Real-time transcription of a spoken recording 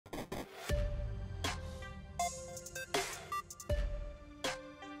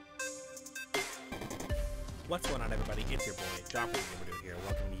What's going on, everybody? It's your boy, John from GamerDuo here,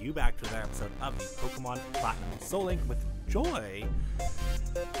 welcoming you back to another episode of the Pokemon Platinum Soullink with Joy.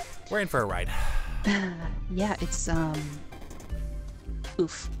 We're in for a ride. Yeah, it's,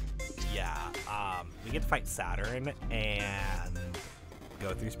 oof. Yeah, we get to fight Saturn and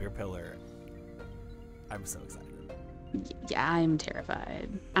go through Spear Pillar. I'm so excited. Yeah, I'm terrified.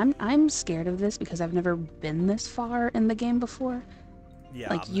 I'm scared of this because I've never been this far in the game before. Yeah.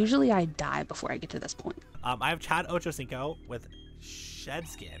 Like, usually I die before I get to this point. I have Chad Ochocinco with Shed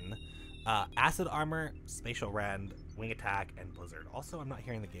Skin, Acid Armor, Spatial Rend, Wing Attack, and Blizzard. Also, I'm not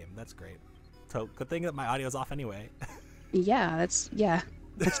hearing the game. That's great. So, good thing that my audio's off anyway. Yeah, that's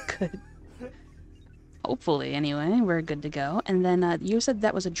good. Hopefully, anyway, we're good to go. And then, you said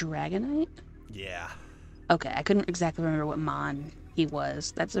that was a Dragonite? Yeah. Okay, I couldn't exactly remember what Mon he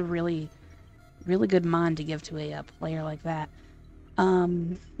was. That's a really, really good Mon to give to a player like that.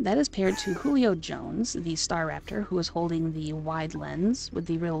 That is paired to Julio Jones, the Staraptor, who is holding the Wide Lens with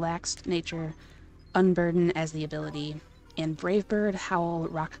the Relaxed Nature, Unburden as the ability, and Brave Bird, Howl,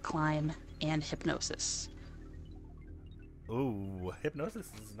 Rock Climb, and Hypnosis. Ooh,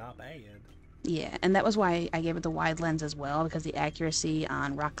 Hypnosis is not bad. Yeah, and that was why I gave it the Wide Lens as well, because the accuracy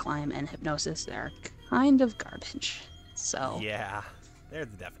on Rock Climb and Hypnosis are kind of garbage. So yeah, they're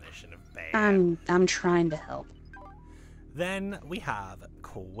the definition of bad. I'm trying to help. Then we have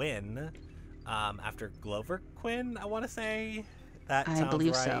Quinn, after Glover Quinn, I want to say. That sounds I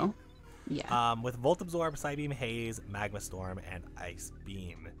believe right. so. Yeah. With Volt Absorb, Psybeam, Haze, Magma Storm, and Ice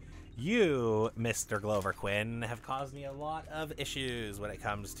Beam. You, Mr. Glover Quinn, have caused me a lot of issues when it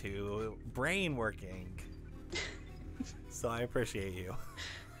comes to brain working. So I appreciate you.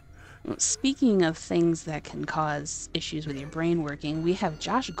 Speaking of things that can cause issues with your brain working, we have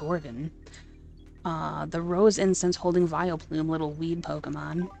Josh Gordon, the Rose Incense holding Vileplume little weed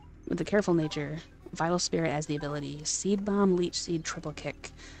Pokemon with the Careful Nature, Vital Spirit as the ability, Seed Bomb, Leech Seed, Triple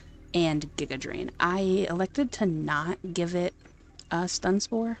Kick, and Giga Drain. I elected to not give it a Stun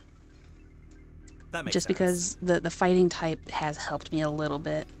Spore. That makes just sense. because the fighting type has helped me a little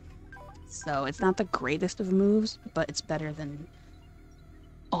bit. So it's not the greatest of moves, but it's better than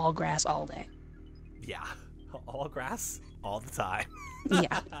all grass all day. Yeah, all grass all the time.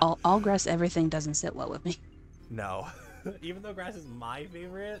 Yeah, all grass everything doesn't sit well with me. No, even though grass is my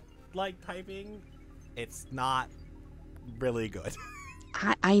favorite, like, typing, it's not really good.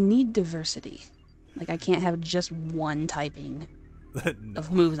 I need diversity. Like, I can't have just one typing No.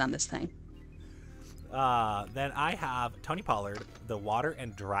 of moves on this thing. Then I have Tony Pollard, the Water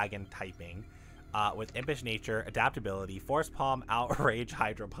and Dragon typing, with Impish Nature, Adaptability, Force Palm, Outrage,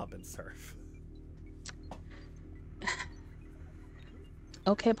 Hydro Pump, and Surf.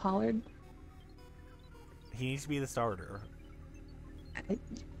 Okay, Pollard. He needs to be the starter.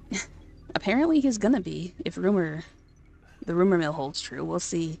 Apparently he's gonna be, if the rumor mill holds true. We'll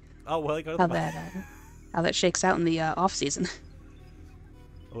see Oh, will he go to how that shakes out in the off season.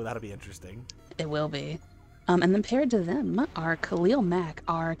 Oh, that'll be interesting. It will be. And then paired to them are Khalil Mack,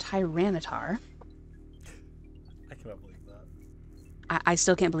 our Tyranitar. I cannot believe that. I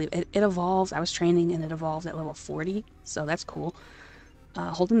still can't believe it. It evolves. I was training and it evolved at level 40, so that's cool.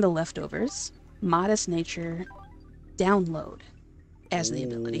 Holding the Leftovers, Modest Nature, Download as the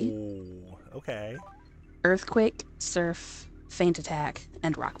ability. Ooh, okay. Earthquake, Surf, Feint Attack,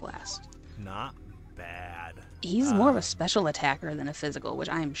 and Rock Blast. Not bad. He's more of a special attacker than a physical, which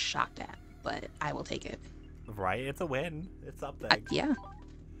I am shocked at, but I will take it. Right, it's a win. It's up there. Yeah,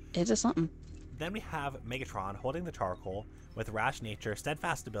 it's just something. Then we have Megatron holding the Charcoal with Rash Nature,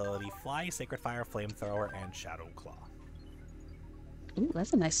 Steadfast Ability, Fly, Sacred Fire, Flamethrower, and Shadow Claw. Ooh,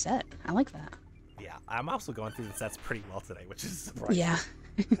 that's a nice set. I like that. Yeah, I'm also going through the sets pretty well today, which is surprising. Yeah.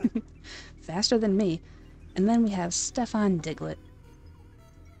 Faster than me. And then we have Stefan Diglett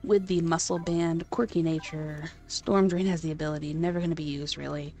with the Muscle Band, Quirky Nature, Storm Drain has the ability, never going to be used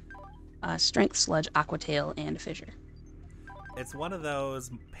really, Strength Sludge, Aqua Tail, and Fissure. It's one of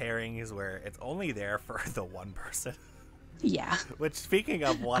those pairings where it's only there for the one person. Yeah. Which, speaking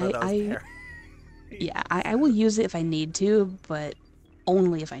of one of those pairings... Yeah, I will use it if I need to, but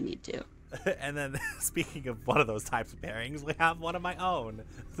only if I need to. And then, speaking of one of those types of pairings, we have one of my own.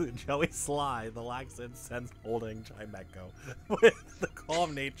 Joey Sly, the Lax Incense holding Chimecho, with the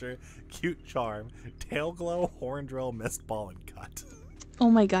Calm Nature, Cute Charm, Tail Glow, Horn Drill, Mist Ball, and Cut. Oh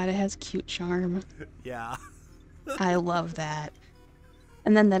my god, it has Cute Charm. Yeah. I love that.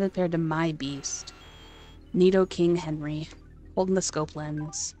 And then that is paired to My Beast, Nido King Henry, holding the Scope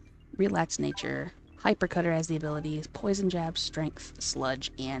Lens, Relaxed Nature, Hypercutter has the abilities, Poison Jab, Strength,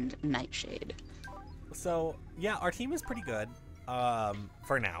 Sludge, and Nightshade. So, yeah, our team is pretty good,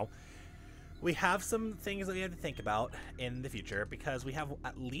 for now. We have some things that we have to think about in the future because we have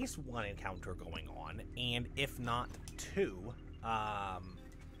at least one encounter going on, and if not two,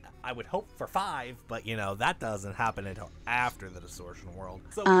 I would hope for 5, but you know that doesn't happen until after the distortion world.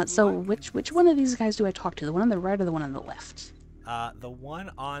 So which one of these guys do I talk to? The one on the right or the one on the left? The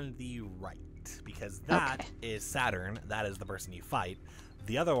one on the right, because that is Saturn. That is the person you fight.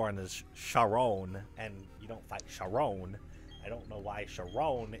 The other one is Sharon, and you don't fight Sharon. I don't know why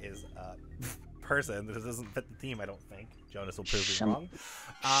Sharon is a person. This doesn't fit the theme, I don't think. Jonas will prove me wrong.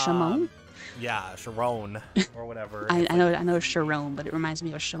 Shimon? Yeah, Sharon or whatever. I know Sharon, but it reminds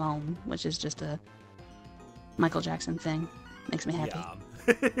me of Shimon, which is just a Michael Jackson thing. Makes me happy.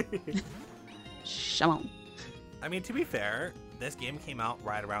 Yeah. Shimon. I mean, to be fair, this game came out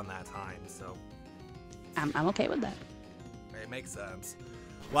right around that time, so I'm okay with that. it makes sense.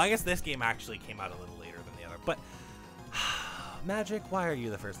 Well, I guess this game actually came out a little later than the other, but Magic, why are you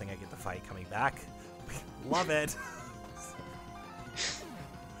the first thing I get to fight coming back? Love it.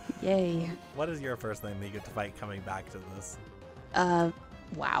 Yay. What is your first thing that you get to fight coming back to this?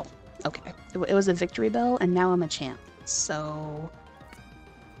 Wow. Okay. It was a victory bell, and now I'm a champ. So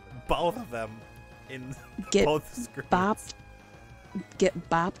Both of them in get both screens. Get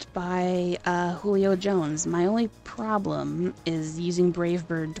bopped by Julio Jones. My only problem is using Brave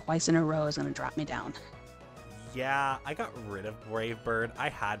Bird twice in a row is going to drop me down. Yeah, I got rid of Brave Bird. I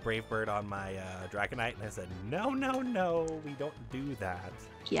had Brave Bird on my Dragonite, and I said, no, we don't do that.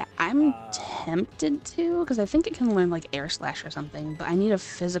 Yeah, I'm tempted to, because I think it can learn like Air Slash or something, but I need a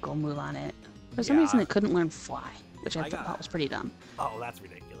physical move on it. For some reason, it couldn't learn Fly, which I thought was pretty dumb. Oh, that's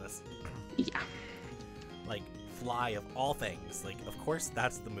ridiculous. Yeah. Like, Fly of all things. Like, of course,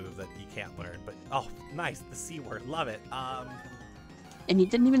 that's the move that you can't learn, but oh, nice, the C word, love it. And you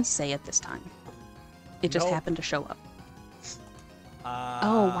didn't even say it this time. It just happened to show up.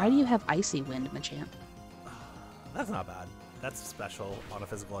 Oh, why do you have Icy Wind, Machamp? That's not bad. That's special on a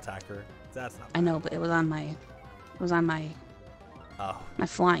physical attacker. That's not bad. I know, but it was on my my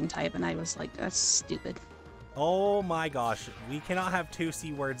flying type, and I was like, that's stupid. Oh my gosh, we cannot have 2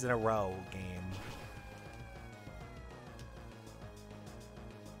 C words in a row, game.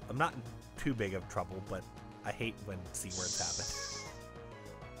 I'm not in too big of trouble, but I hate when C words happen.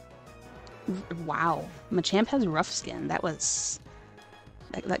 Wow, Machamp has rough skin. That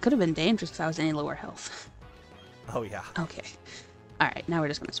could have been dangerous if I was any lower health. Oh yeah. Okay. All right, now we're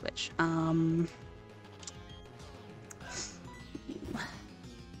just gonna switch.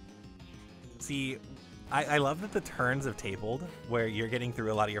 See, I love that the turns have tabled, where you're getting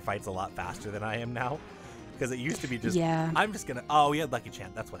through a lot of your fights a lot faster than I am now. Because it used to be just, I'm just gonna, oh, you had Lucky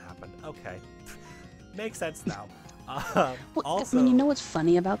Chant, that's what happened. Okay. Makes sense now. Well, also, I mean, you know what's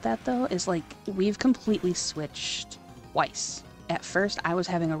funny about that, though, is, like, we've completely switched twice. At first, I was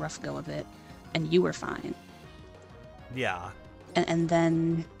having a rough go of it, and you were fine. Yeah. And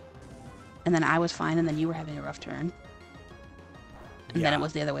then I was fine, and then you were having a rough turn. And then it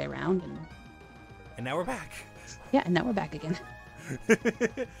was the other way around, and now we're back. Yeah, and now we're back again.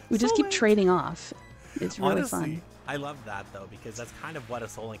 We just keep trading off. It's really fun. I love that, though, because that's kind of what a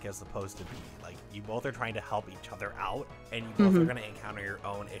Soullink is supposed to be. Like, you both are trying to help each other out, and you both are going to encounter your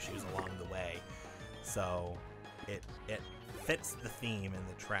own issues along the way. So it fits the theme and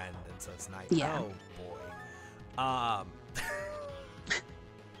the trend, and so it's nice. Yeah. Oh, boy.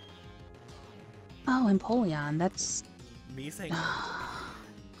 Oh, Empoleon, that's... Me saying...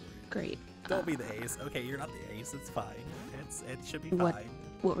 Great. Don't be the ace. Okay, you're not the ace. It's fine. It should be fine.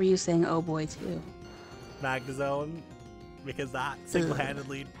 What were you saying, oh boy, too? Magnezone, because that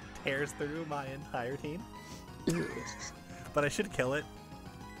single-handedly tears through my entire team. But I should kill it.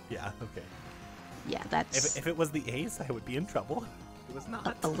 Yeah, okay. Yeah, that's... If it was the ace, I would be in trouble. It was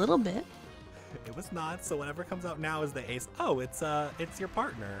not. A little bit. It was not, so whatever comes out now is the ace. Oh, it's your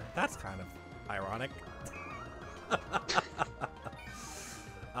partner. That's kind of ironic.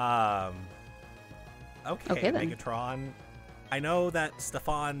 Okay then. Megatron. I know that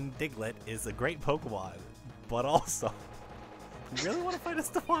Stefan Diglett is a great Pokemon, but also, you really want to fight a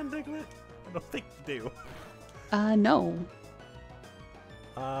Stefan Diglett? I don't think you do. No.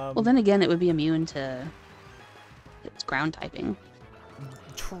 Well, then again, it would be immune to its ground typing.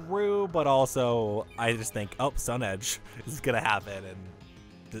 True, but also, I just think, oh, Sun Edge is gonna happen, and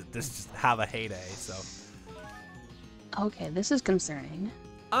just have a heyday. So. Okay, this is concerning.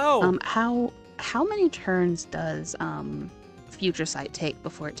 Oh. How many turns does Future Sight take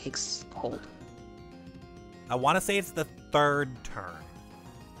before it takes hold? I want to say it's the 3rd turn.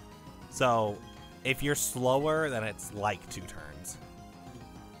 So, if you're slower, then it's like 2 turns.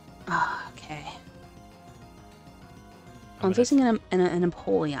 Okay. I'm facing an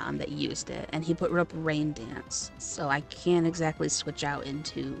Empoleon that used it, and he put up Rain Dance, so I can't exactly switch out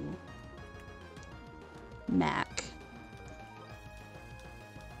into Mac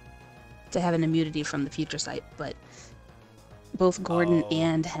to have an immunity from the Future Sight, but both Gordon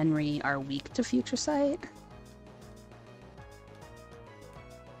and Henry are weak to Future Sight.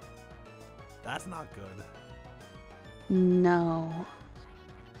 That's not good. No.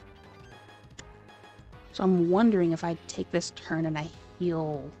 So I'm wondering if I take this turn and I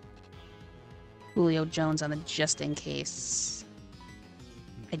heal Julio Jones on it just in case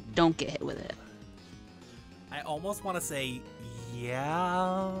I don't get hit with it. I almost want to say,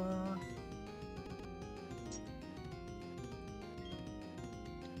 yeah.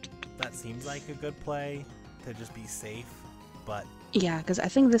 That seems like a good play to just be safe, but yeah, because I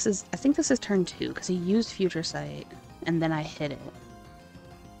think this is turn 2 because he used Future Sight and then I hit it,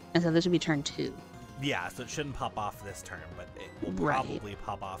 and so this would be turn 2. Yeah, so it shouldn't pop off this turn, but it will probably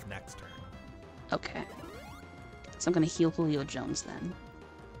pop off next turn. Okay, so I'm gonna heal Julio Jones then.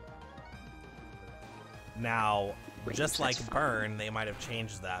 Now, just like Burn, they might have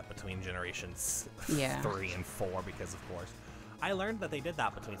changed that between generations 3 and 4 because, of course, I learned that they did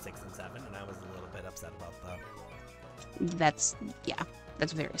that between 6 and 7, and I was a little bit upset about that.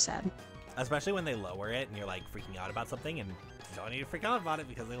 That's very sad. Especially when they lower it and you're like freaking out about something, and you don't need to freak out about it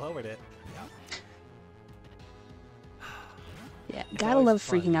because they lowered it. Yeah. Yeah, gotta love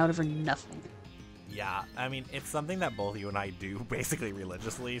freaking out over nothing. Yeah, I mean, it's something that both you and I do basically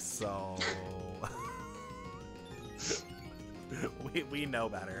religiously, so we know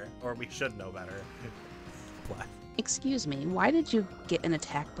better, or we should know better. But excuse me, why did you get an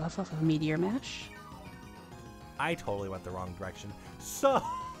attack buff off of Meteor Mash? I totally went the wrong direction. So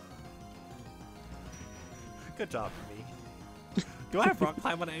good job for me. Do I have Rock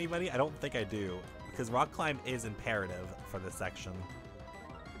Climb on anybody? I don't think I do, because Rock Climb is imperative for this section.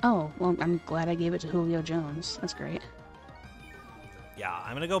 Oh, well, I'm glad I gave it to Julio Jones. That's great. Yeah,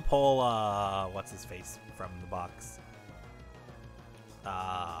 I'm gonna go pull, what's his face from the box?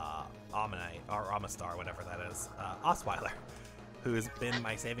 Ammonite, or Amistar, whatever that is. Osweiler, who has been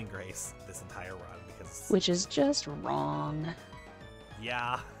my saving grace this entire run, because... Which is just wrong.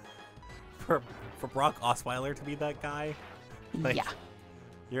 Yeah. For Brock Osweiler to be that guy, like, yeah.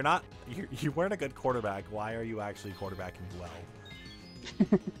 You weren't a good quarterback. Why are you actually quarterbacking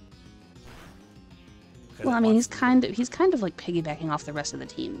well? Well, I mean, he's kind of like piggybacking off the rest of the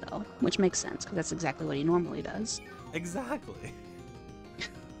team, though, which makes sense because that's exactly what he normally does. Exactly.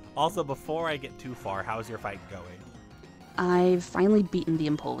 Also, before I get too far, how's your fight going? I've finally beaten the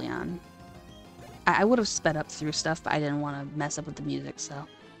Empoleon. I would have sped up through stuff, but I didn't want to mess up with the music, so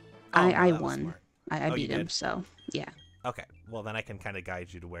I won. I beat him, so yeah. Okay, well then I can kind of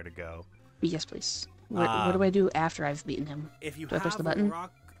guide you to where to go. Yes, please. What do I do after I've beaten him? If you do I push the button?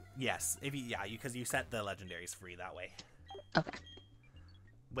 Yes, because you set the legendaries free that way. Okay.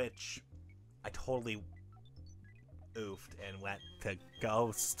 Which I totally oofed and went to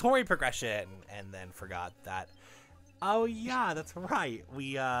go story progression and then forgot that. Oh yeah, that's right.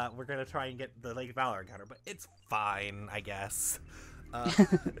 We're gonna try and get the Lake of Valor encounter, but it's fine, I guess.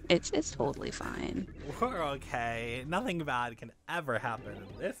 It's totally fine. We're okay. Nothing bad can ever happen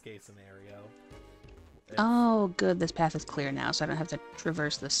in this case scenario. Oh, good. This path is clear now, so I don't have to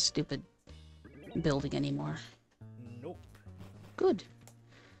traverse this stupid building anymore. Nope. Good.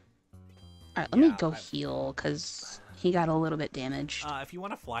 Alright, let me go heal, because he got a little bit damaged. If you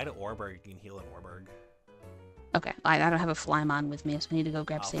want to fly to Orberg, you can heal at Orberg. Okay, I don't have a Flymon with me, so I need to go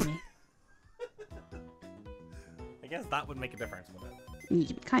grab Sammy. I guess that would make a difference with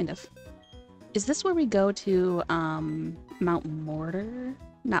it. Kind of. Is this where we go to, Mount Mortar?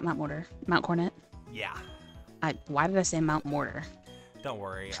 Not Mount Mortar. Mount Cornet? Yeah. Why did I say Mount Mortar? Don't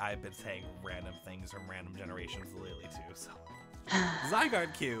worry, I've been saying random things from random generations lately too, so...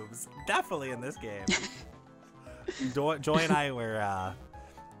 Zygarde cubes! Definitely in this game. Joy and I were,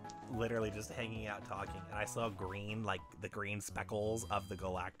 literally just hanging out talking, and I saw green, like, the green speckles of the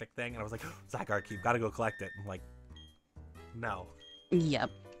galactic thing, and I was like, Zygarde cube, gotta go collect it. I'm like, no. Yep.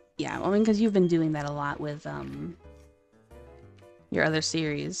 Yeah, I mean, because you've been doing that a lot with, your other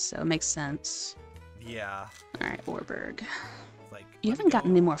series, so it makes sense. Yeah. Alright, Orberg. Like, you haven't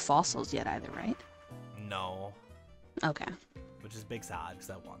gotten any more fossils yet either, right? No. Okay. Which is big sad, because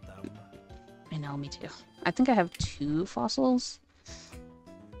I want them. I know, me too. I think I have 2 fossils.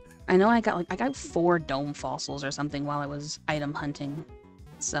 I know I got 4 dome fossils or something while I was item hunting.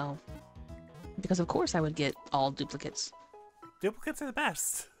 So, because of course I would get all duplicates. Duplicates are the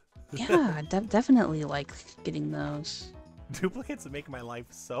best. Yeah, definitely like getting those. Duplicates make my life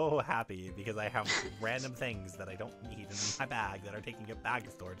so happy because I have random things that I don't need in my bag that are taking up bag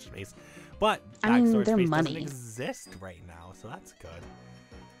storage space. But bag storage space doesn't exist right now, so that's good.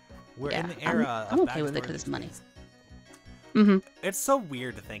 We're in the era I'm of okay with it because it's money. It's so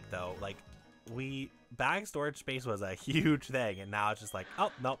weird to think though, like bag storage space was a huge thing, and now it's just like,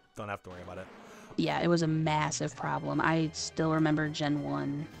 oh nope, don't have to worry about it. Yeah, it was a massive problem. I still remember Gen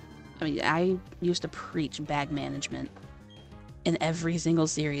 1. I mean, I used to preach bag management in every single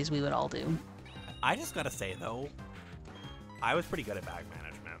series we would all do. I just gotta say though, I was pretty good at bag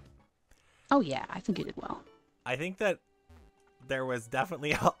management. Oh yeah, I think you did well. I think that there was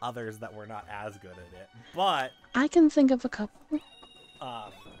definitely others that were not as good at it, but I can think of a couple.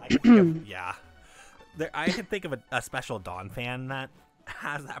 I can think of, yeah. I can think of a special Dawn fan that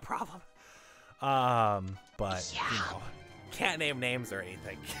has that problem. But, you know, can't name names or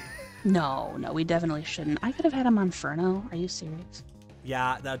anything. No, we definitely shouldn't. I could have had him on Furno. Are you serious?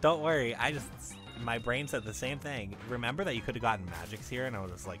 Yeah, no, don't worry. My brain said the same thing. Remember that you could have gotten Magics here? And I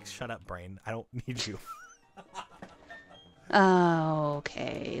was like, shut up, brain. I don't need you.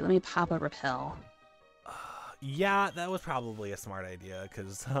 Okay, let me pop a repel. Yeah, that was probably a smart idea,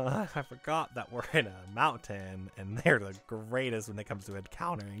 because I forgot that we're in a mountain, and they're the greatest when it comes to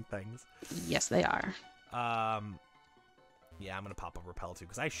encountering things. Yes, they are. Yeah, I'm going to pop a repel, too,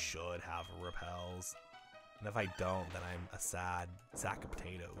 because I should have repels. And if I don't, then I'm a sad sack of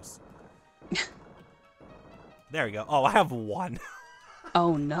potatoes. There we go. Oh, I have one.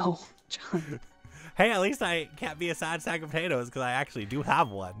 Oh, no, John. Hey, at least I can't be a sad sack of potatoes, because I actually do have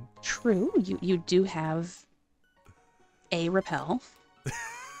one. True, you do have a repel.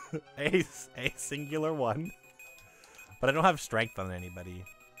 a singular one. But I don't have strength on anybody.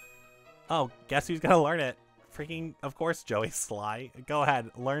 Oh, guess who's gonna learn it? Freaking, of course, Joey Sly. Go ahead,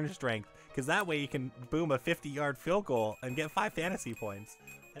 learn strength. Because that way you can boom a 50-yard field goal and get 5 fantasy points.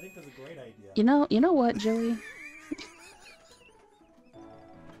 I think that's a great idea. You know what, Joey?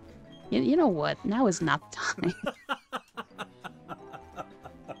 you know what? Now is not the time.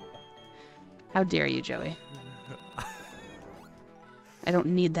 How dare you, Joey? I don't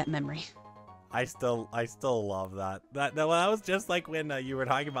need that memory. I still love that. That was just like when you were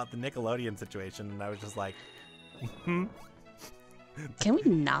talking about the Nickelodeon situation, and I was just like, hmm. Can we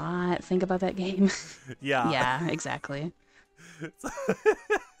not think about that game? Yeah. Yeah, exactly.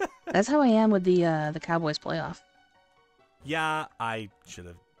 That's how I am with the Cowboys playoff. Yeah, I should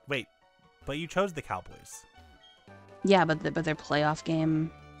have. Wait, but you chose the Cowboys. Yeah, but their playoff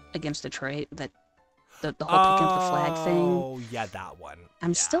game against Detroit, that the whole picking up the flag thing. Oh, yeah, that one.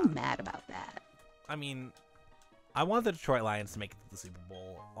 I'm still mad about that. I mean, I want the Detroit Lions to make it to the Super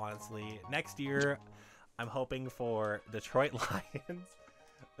Bowl, honestly. Next year, I'm hoping for Detroit Lions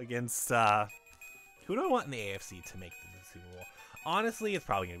against, who do I want in the AFC to make it to the Super Bowl? Honestly, it's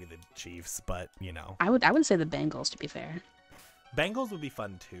probably going to be the Chiefs, but, you know. I would say the Bengals, to be fair. Bengals would be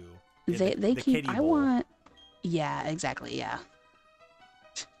fun, too. They keep, I Bowl. want, yeah, exactly, yeah.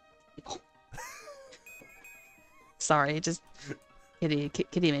 Sorry, just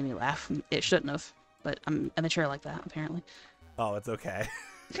Kitty made me laugh. It shouldn't have, but I'm immature like that, apparently. Oh, it's okay.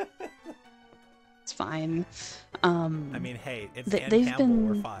 It's fine. I mean, hey, it's Dan Campbell.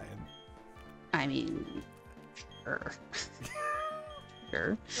 We're fine. I mean, sure.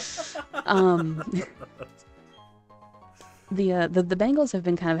 Sure. The Bengals have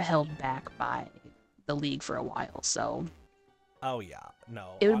been kind of held back by the league for a while, so. Oh yeah,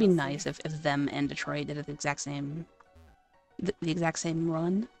 no. It would be nice if them and Detroit did it the exact same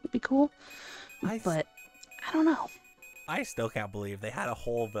run. Would be cool. But I don't know. I still can't believe they had a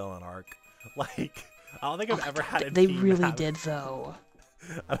whole villain arc. Like, I don't think I've ever had a team. They really did, though.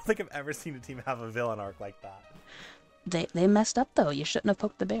 I don't think I've ever seen a team have a villain arc like that. They messed up though. You shouldn't have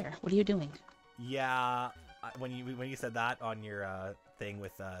poked the bear. What are you doing? Yeah, when you said that on your thing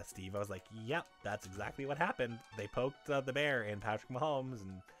with Steve, I was like, yep, that's exactly what happened. They poked the bear in Patrick Mahomes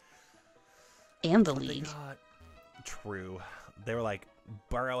and the league. True. They were like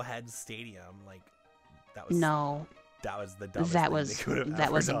Burrowhead Stadium. Like that was the dumbest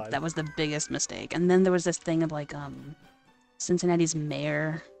that was the biggest mistake. And then there was this thing of like Cincinnati's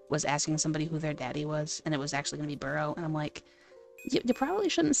mayor was asking somebody who their daddy was, and it was actually going to be Burrow. And I'm like, you probably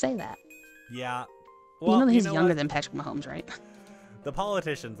shouldn't say that. Yeah. Well, you know that he's younger than Patrick Mahomes, right? The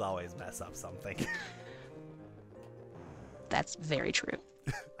politicians always mess up something. That's very true.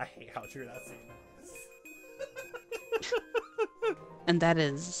 I hate how true that statement is. And that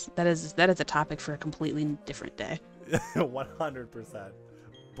is a topic for a completely different day. 100%.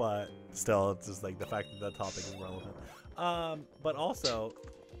 But still, it's just like the fact that that topic is relevant. But also,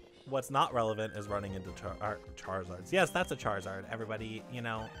 What's not relevant is running into Charizards. Yes, that's a Charizard. Everybody, you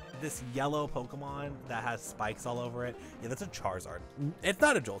know, this yellow Pokemon that has spikes all over it. Yeah, that's a Charizard. It's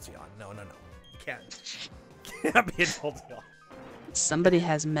not a Jolteon. No. You can't be a Jolteon. Somebody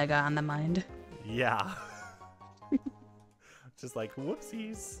has Mega on the mind. Yeah. Just like,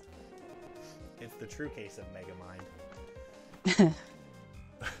 whoopsies. It's the true case of Mega Mind.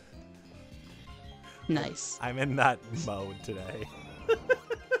 Nice. I'm in that mode today.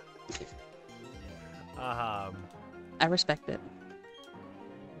 I respect it.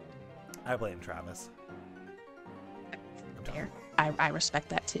 I blame Travis. Fair. I respect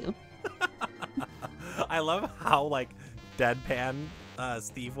that too. I love how like deadpan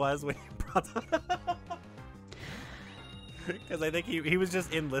Steve was when he brought that up. Because I think he was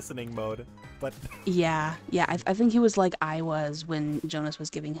just in listening mode. But Yeah. I think he was like I was when Jonas was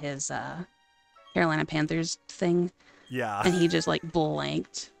giving his Carolina Panthers thing. yeah. And he just like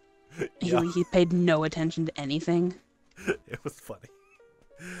blanked. Yeah. He paid no attention to anything. It was funny.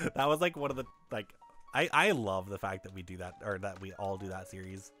 That was like one of the like I love the fact that we do that, or that we all do that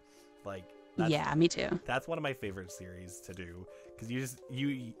series. Like Yeah, me too. That's one of my favorite series to do, because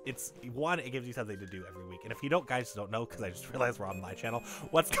it's one, it gives you something to do every week. And if you guys don't know, because I just realized we're on my channel,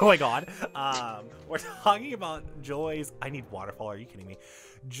 what's going on? We're talking about Joy's. I need waterfall. Are you kidding me?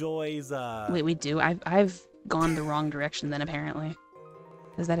 Joy's. Wait, we do. I've gone the wrong direction then apparently,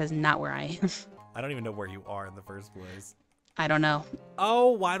 because that is not where I am. I don't even know where you are in the first place. I don't know.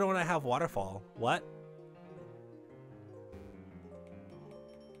 Oh, why don't I have waterfall? What?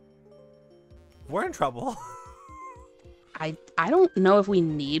 We're in trouble. I don't know if we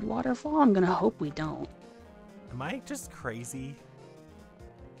need waterfall. I'm gonna hope we don't. Am I just crazy?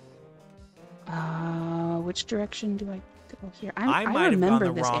 Which direction do I go here? I I might have gone remember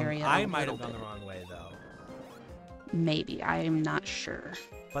the this wrong. area. I might have gone the wrong way though. Maybe. I am not sure.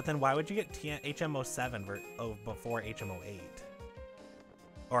 But then why would you get HM07 before HM08?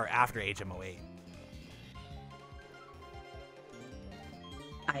 Or after HM08?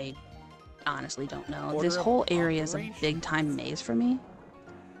 I honestly don't know. Order This of whole area is a operations. big time maze for me.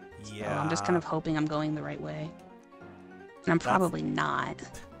 Yeah. So I'm just kind of hoping I'm going the right way. And I'm probably not.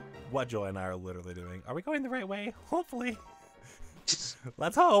 What Joy and I are literally doing. Are we going the right way? Hopefully.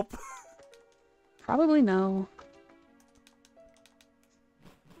 Let's hope. Probably no.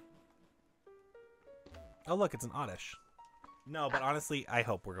 Oh, look, it's an Oddish. No, but honestly, I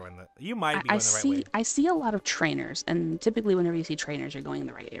hope we're going you might be going the right way. I see a lot of trainers, and typically whenever you see trainers, you're going in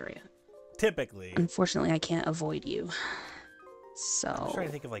the right area. Typically. Unfortunately, I can't avoid you. I'm just So trying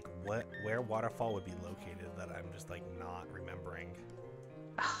to think of like where waterfall would be located that I'm just like not remembering.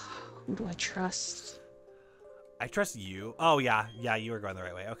 who do I trust? I trust you. Oh yeah, you were going the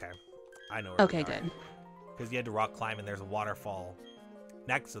right way. Okay, I know. Where Okay, good. Because you had to rock climb, and there's a waterfall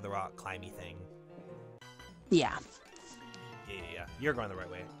next to the rock climby thing. Yeah. Yeah. You're going the right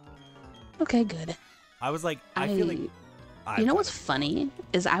way. Okay, good. I was like, I feel like. You know what's funny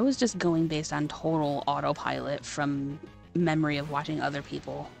is I was just going based on total autopilot from memory of watching other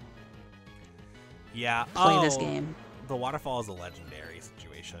people Yeah. play this game. The waterfall is a legendary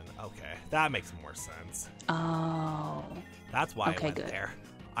situation. Okay, that makes more sense. Oh. That's why Okay, I went good. there.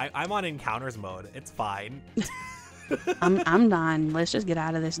 I'm on encounters mode. It's fine. I'm done. Let's just get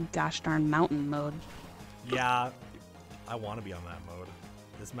out of this gosh darn mountain mode. Yeah, I want to be on that mode.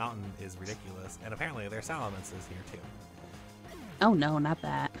 This mountain is ridiculous, and apparently there's Salamences here too. Oh no, not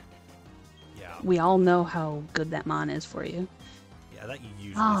that. Yeah. We all know how good that mon is for you. Yeah, that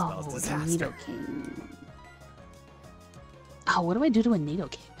usually Oh, spells the disaster. Nidoking. Oh, what do I do to a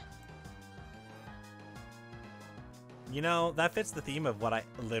Nidoking? You know, that fits the theme of what I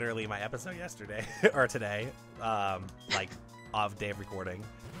literally my episode yesterday or today, like of day of recording,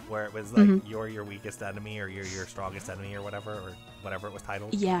 where it was like you're your weakest enemy or you're your strongest enemy or whatever it was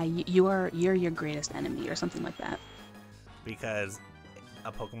titled. Yeah, you're your greatest enemy or something like that. Because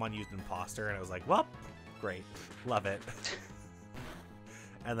a Pokemon used Imposter, and it was like, well, great, love it.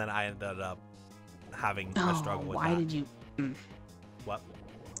 And then I ended up having a struggle with that. Why did you? What?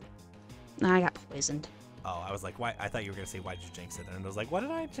 Nah, I got poisoned. Oh, I was like, why? I thought you were gonna say, why'd you jinx it? And I was like, what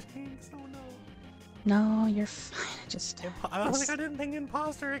did I jinx? Oh no. No, you're fine. I was like, I didn't think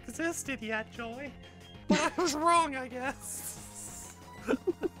Imposter existed yet, Joy. But I was wrong, I guess.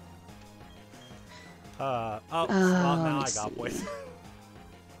 Well, now I got poisoned.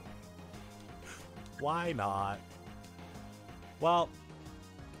 Why not? Well,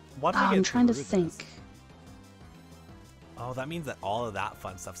 once we get I'm trying to through think. this- Oh, that means that all of that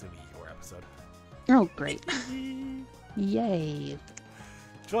fun stuff's gonna be your episode. Oh, great. Yay.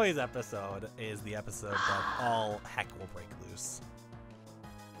 Joy's episode is the episode that all heck will break loose.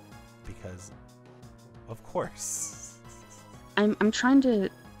 because, of course. I'm trying to...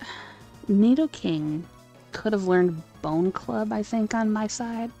 Nidoking could have learned Bone Club, I think, on my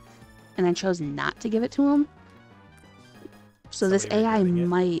side, and I chose not to give it to him. So this AI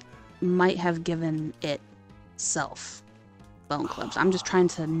might have given itself Bone Clubs. I'm just trying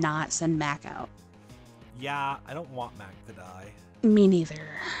to not send Mac out. Yeah, I don't want Mac to die. Me neither.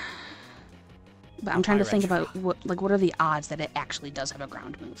 But I'm trying to think about what are the odds that it actually does have a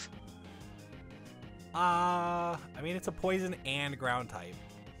ground move. I mean, it's a poison and ground type.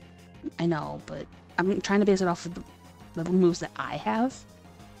 I know, but I'm trying to base it off of the moves that I have.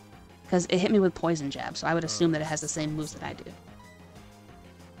 Because it hit me with Poison Jab, so I would assume that it has the same moves that I do.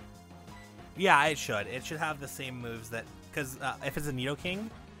 Yeah, it should. It should have the same moves that... Because if it's a Nidoking,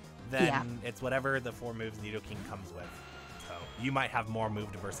 then it's whatever the 4 moves Nidoking comes with. So you might have more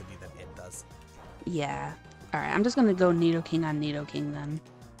move diversity than it does. Yeah. Alright, I'm just going to go Nidoking on Nidoking then.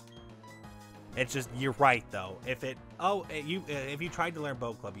 It's just, you're right, though. If it... Oh, if you tried to learn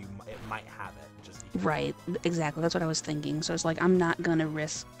Bow Club, it might have it. Just right, exactly. That's what I was thinking. So it's like, I'm not going to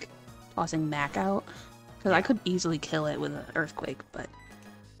risk tossing Mac out. Because I could easily kill it with an Earthquake, but...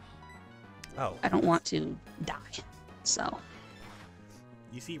 Oh. I don't want to die. So...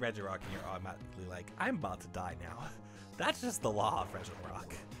 You see Regirock and you're automatically like, I'm about to die now. That's just the law of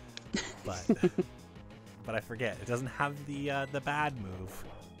Regirock. But I forget, it doesn't have the bad move.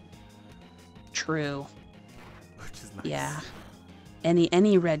 True. Which is nice. Yeah.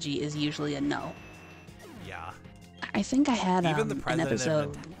 Any Reggie is usually a no. Yeah. I think I had Even the an president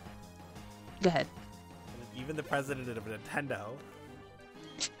episode... Go ahead. Even the president of Nintendo.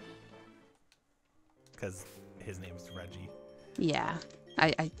 Because his name's Reggie. Yeah.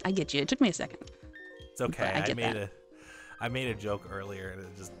 I get you. It took me a second. It's okay. I made a joke earlier and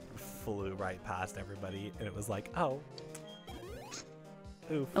it just flew right past everybody and it was like, oh.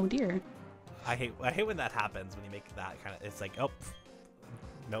 Oof. Oh dear. I hate when that happens, when you make that kind of, it's like, oh,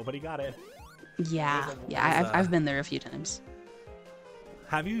 nobody got it. Yeah. I've been there a few times.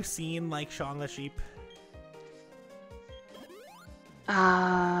 Have you seen like Shaun the Sheep?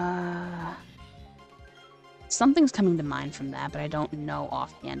 Something's coming to mind from that, but I don't know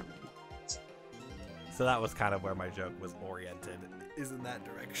offhand. So that was kind of where my joke was oriented, is in that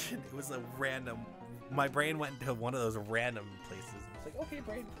direction. It was a random... My brain went to one of those random places. It's like, okay,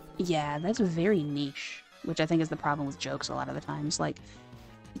 brain. Yeah, that's very niche, which I think is the problem with jokes a lot of the times. Like,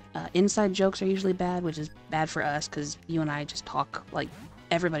 inside jokes are usually bad, which is bad for us, because you and I just talk like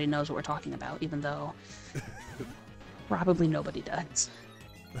everybody knows what we're talking about, even though probably nobody does.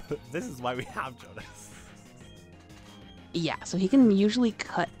 This is why we have Jonas. Yeah, so he can usually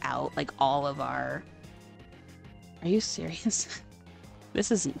cut out, like, all of our... Are you serious?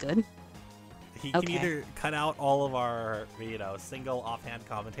 This isn't good. He can either cut out all of our, single offhand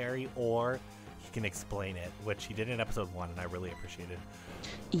commentary, or he can explain it, which he did in episode 1, and I really appreciated.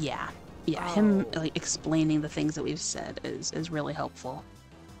 Yeah. Him, like, explaining the things that we've said is really helpful.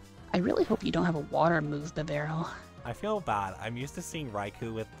 I really hope you don't have a water move, Babero. I feel bad. I'm used to seeing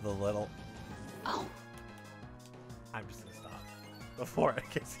Raikou with the little... Oh. I'm just gonna stop before it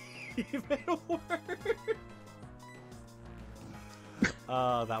gets even worse.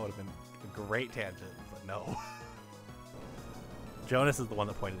 That would have been a great tangent, but no. Jonas is the one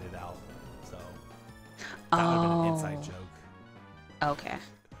that pointed it out, so that would have been an inside joke. Okay.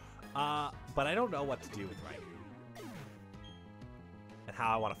 But I don't know what to do with Raikou and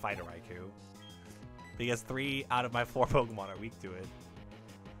how I want to fight a Raikou, because 3 out of my 4 Pokemon are weak to it.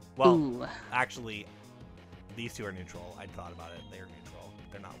 Well, actually, these 2 are neutral. I thought about it. They're neutral.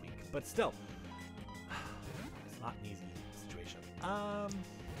 They're not weak. But still, it's not an easy situation.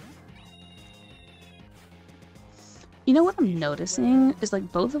 You know what I'm noticing is,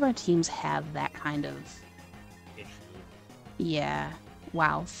 like, both of our teams have that kind of issue. Yeah.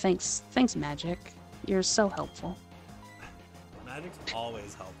 Wow. Thanks, Magic. You're so helpful. Magic's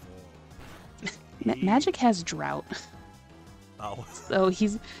always helpful. Magic has drought. Oh. So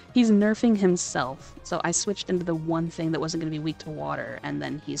he's nerfing himself. So I switched into the one thing that wasn't going to be weak to water, and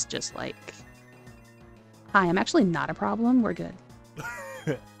then he's just like, hi, I'm actually not a problem. We're good.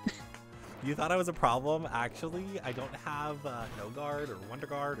 You thought I was a problem? Actually, I don't have No Guard or Wonder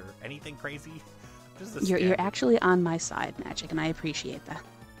Guard or anything crazy. Just you're actually on my side, Magic, and I appreciate that.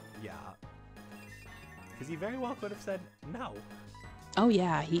 Yeah. Because he very well could have said no. Oh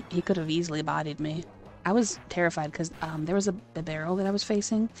yeah, he could have easily bodied me. I was terrified because there was a barrel that I was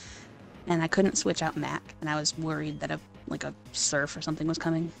facing, and I couldn't switch out Mac, and I was worried that a surf or something was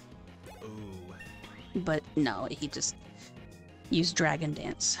coming. Ooh. But no, he just used Dragon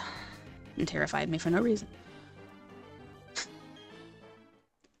Dance and terrified me for no reason.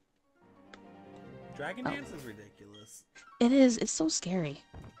 Dragon Dance is ridiculous. It is. It's so scary.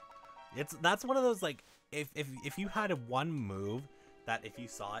 That's one of those, like, if you had one move that if you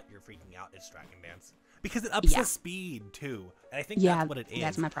saw it, you're freaking out, it's Dragon Dance. Because it ups the speed, too. And I think that's what it is.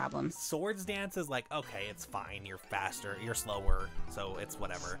 That's my problem. Swords Dance is like, okay, it's fine. You're faster. You're slower. So it's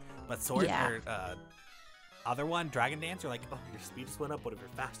whatever. But Sword, or, other one, Dragon Dance, you're like, oh, your speed just went up. What if you're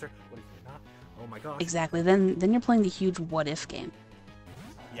faster? What if you're not? Oh my gosh. Exactly. Then you're playing the huge what if game.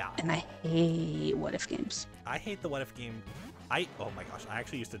 Yeah. And I hate what if games. I hate the what if game. Oh my gosh, I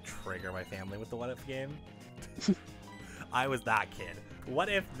actually used to trigger my family with the what if game. I was that kid. What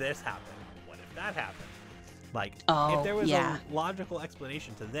if this happened? What if that happened? Like, if there was a logical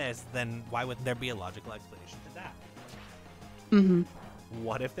explanation to this, then why wouldn't there be a logical explanation to that? Mm-hmm.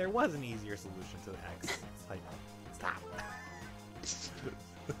 What if there was an easier solution to X? It's like, stop.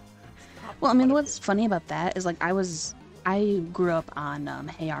 Well, I mean, what's funny about that is, like, I grew up on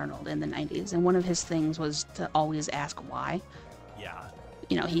Hey Arnold in the 90s, and one of his things was to always ask why. Yeah.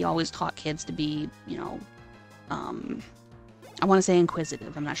 You know, he always taught kids to be, you know, I want to say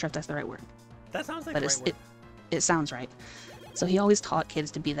inquisitive. I'm not sure if that's the right word. That sounds like but the right word. It sounds right. So he always taught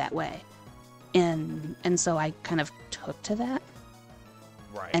kids to be that way. And so I kind of took to that.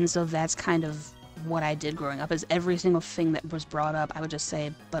 Right. And so that's kind of what I did growing up, is every single thing that was brought up, I would just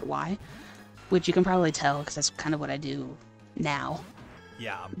say, but why? Which you can probably tell, because that's kind of what I do now.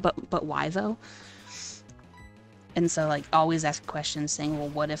 Yeah. But why, though? And so, like, always ask questions saying, well,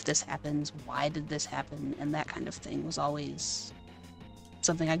 what if this happens? Why did this happen? And that kind of thing was always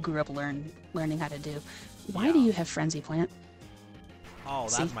something I grew up learning how to do. Why do you have Frenzy Plant? Oh,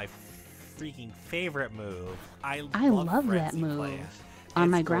 that's my freaking favorite move. I love that move. On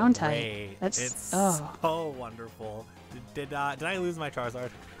my ground type. It's so wonderful. Did I lose my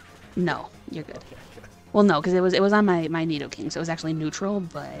Charizard? No, you're good. Well, no, because it was on my Nidoking, so it was actually neutral.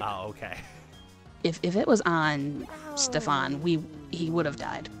 But okay. If it was on Stefan, he would have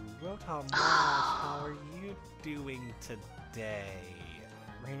died. Rotom, how are you doing today?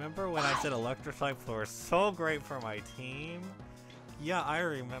 Remember when I said Electric Floor was so great for my team? Yeah, I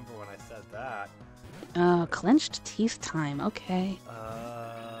remember when I said that. Clenched teeth time. Okay.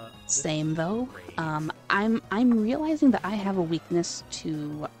 Same though. I'm realizing that I have a weakness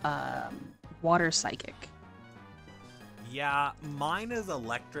to water psychic. Yeah, mine is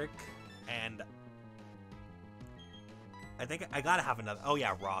electric, and I think I gotta have another. Oh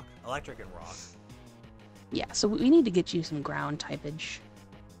yeah, rock, electric and rock. Yeah, so we need to get you some ground typage.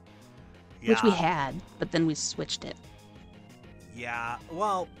 Yeah. Which we had, but then we switched it. Yeah.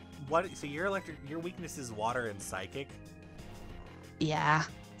 Well, so your weakness is water and psychic? Yeah.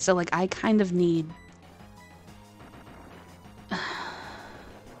 So, like, I kind of need... I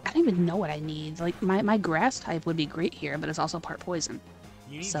don't even know what I need. Like, my grass type would be great here, but it's also part poison.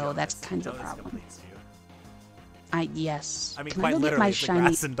 So Jonas. That's kind of a problem. Yes. I mean, Can quite I literally, my the shiny...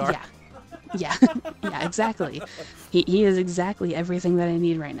 grass and dark. Yeah. Yeah, exactly. He is exactly everything that I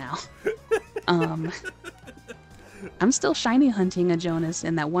need right now. I'm still shiny hunting a Jonas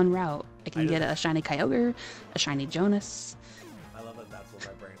in that one route. I can get a shiny Kyogre, a shiny Jonas. I love that that's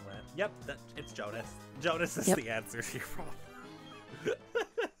where my brain went. Yep, it's Jonas. Jonas is the answer to your problem.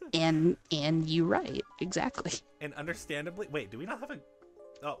 and you're right, exactly. And understandably, wait, do we not have a...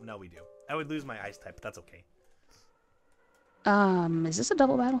 Oh, no, we do. I would lose my ice type, but that's okay. Is this a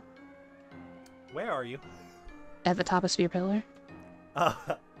double battle? Where are you? At the top of Spear Pillar?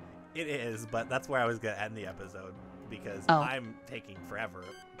 It is, but that's where I was going to end the episode, because I'm taking forever.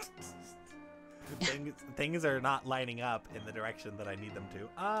 Things are not lining up in the direction that I need them to.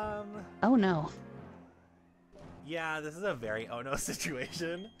 Oh no. Yeah, this is a very oh no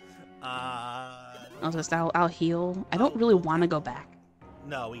situation. I'll heal. I don't really want to go back.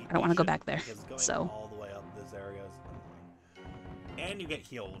 No, I don't want to go back there. So all the way up this area is annoying. And you get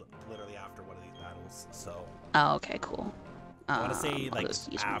healed literally after one of these battles. So. Oh, okay, cool. I want to say like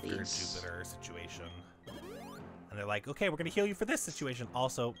after Jupiter situation, and they're like, okay, we're gonna heal you for this situation.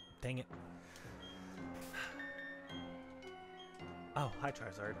 Also, dang it. Oh, hi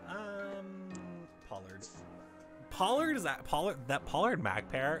Charizard. Pollard Mag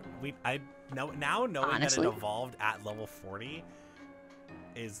pair. I now knowing Honestly? that it evolved at level 40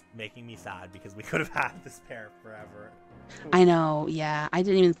 is making me sad, because we could have had this pair forever. I know, yeah. I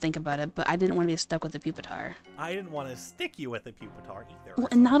didn't even think about it, but I didn't want to be stuck with the Pupitar. I didn't want to stick you with the Pupitar either. Well,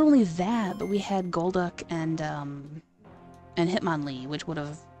 and not only that, but we had Golduck and Hitmonlee, which would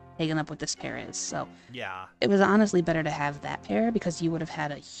have taken up what this pair is. So yeah, it was honestly better to have that pair, because you would have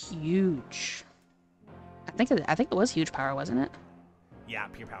had a huge... I think it was huge power, wasn't it? Yeah,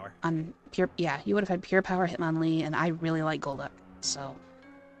 pure power. Yeah, you would have had pure power Hitmonlee, and I really like Golduck, so...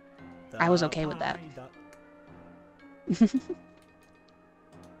 I was okay with that.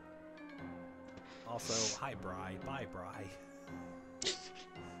 Also, hi, Bri. Bye, Bri.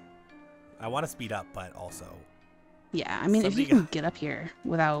 I want to speed up, but also... Yeah, I mean, if you can get up here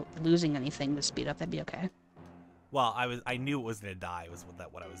without losing anything to speed up, that'd be okay. Well, I knew it was going to die, was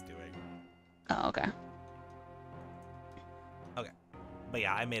what I was doing. Oh, okay. Okay. But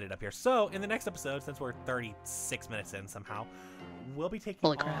yeah, I made it up here. So, in the next episode, since we're 36 minutes in somehow, we'll be taking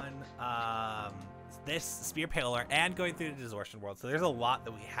on this Spear Paler and going through the Distortion World. So there's a lot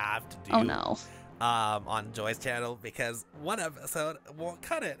that we have to do. Oh, no. On Joy's channel, because one episode won't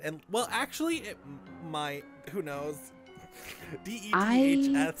cut it. And, well, actually, it might. Who knows?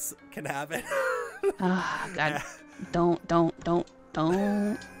 DETHs can have it. Ah, God. Don't. Don't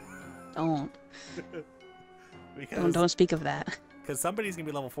speak of that. Because somebody's going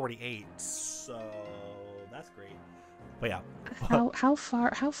to be level 48, so that's great. But yeah. How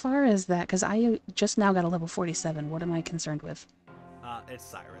far is that? Because I just now got a level 47. What am I concerned with? It's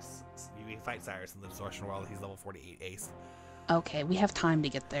Cyrus. You can fight Cyrus in the Distortion World. He's level 48 ace. Okay, we have time to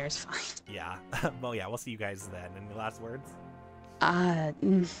get there. It's fine. Yeah. Well, yeah, we'll see you guys then. Any last words?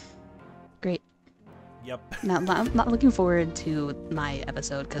 Great. Yep. I'm not looking forward to my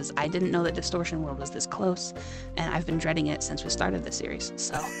episode because I didn't know that Distortion World was this close, and I've been dreading it since we started the series.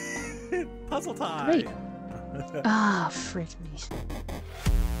 So. Puzzle time. Great. Ah, freak me.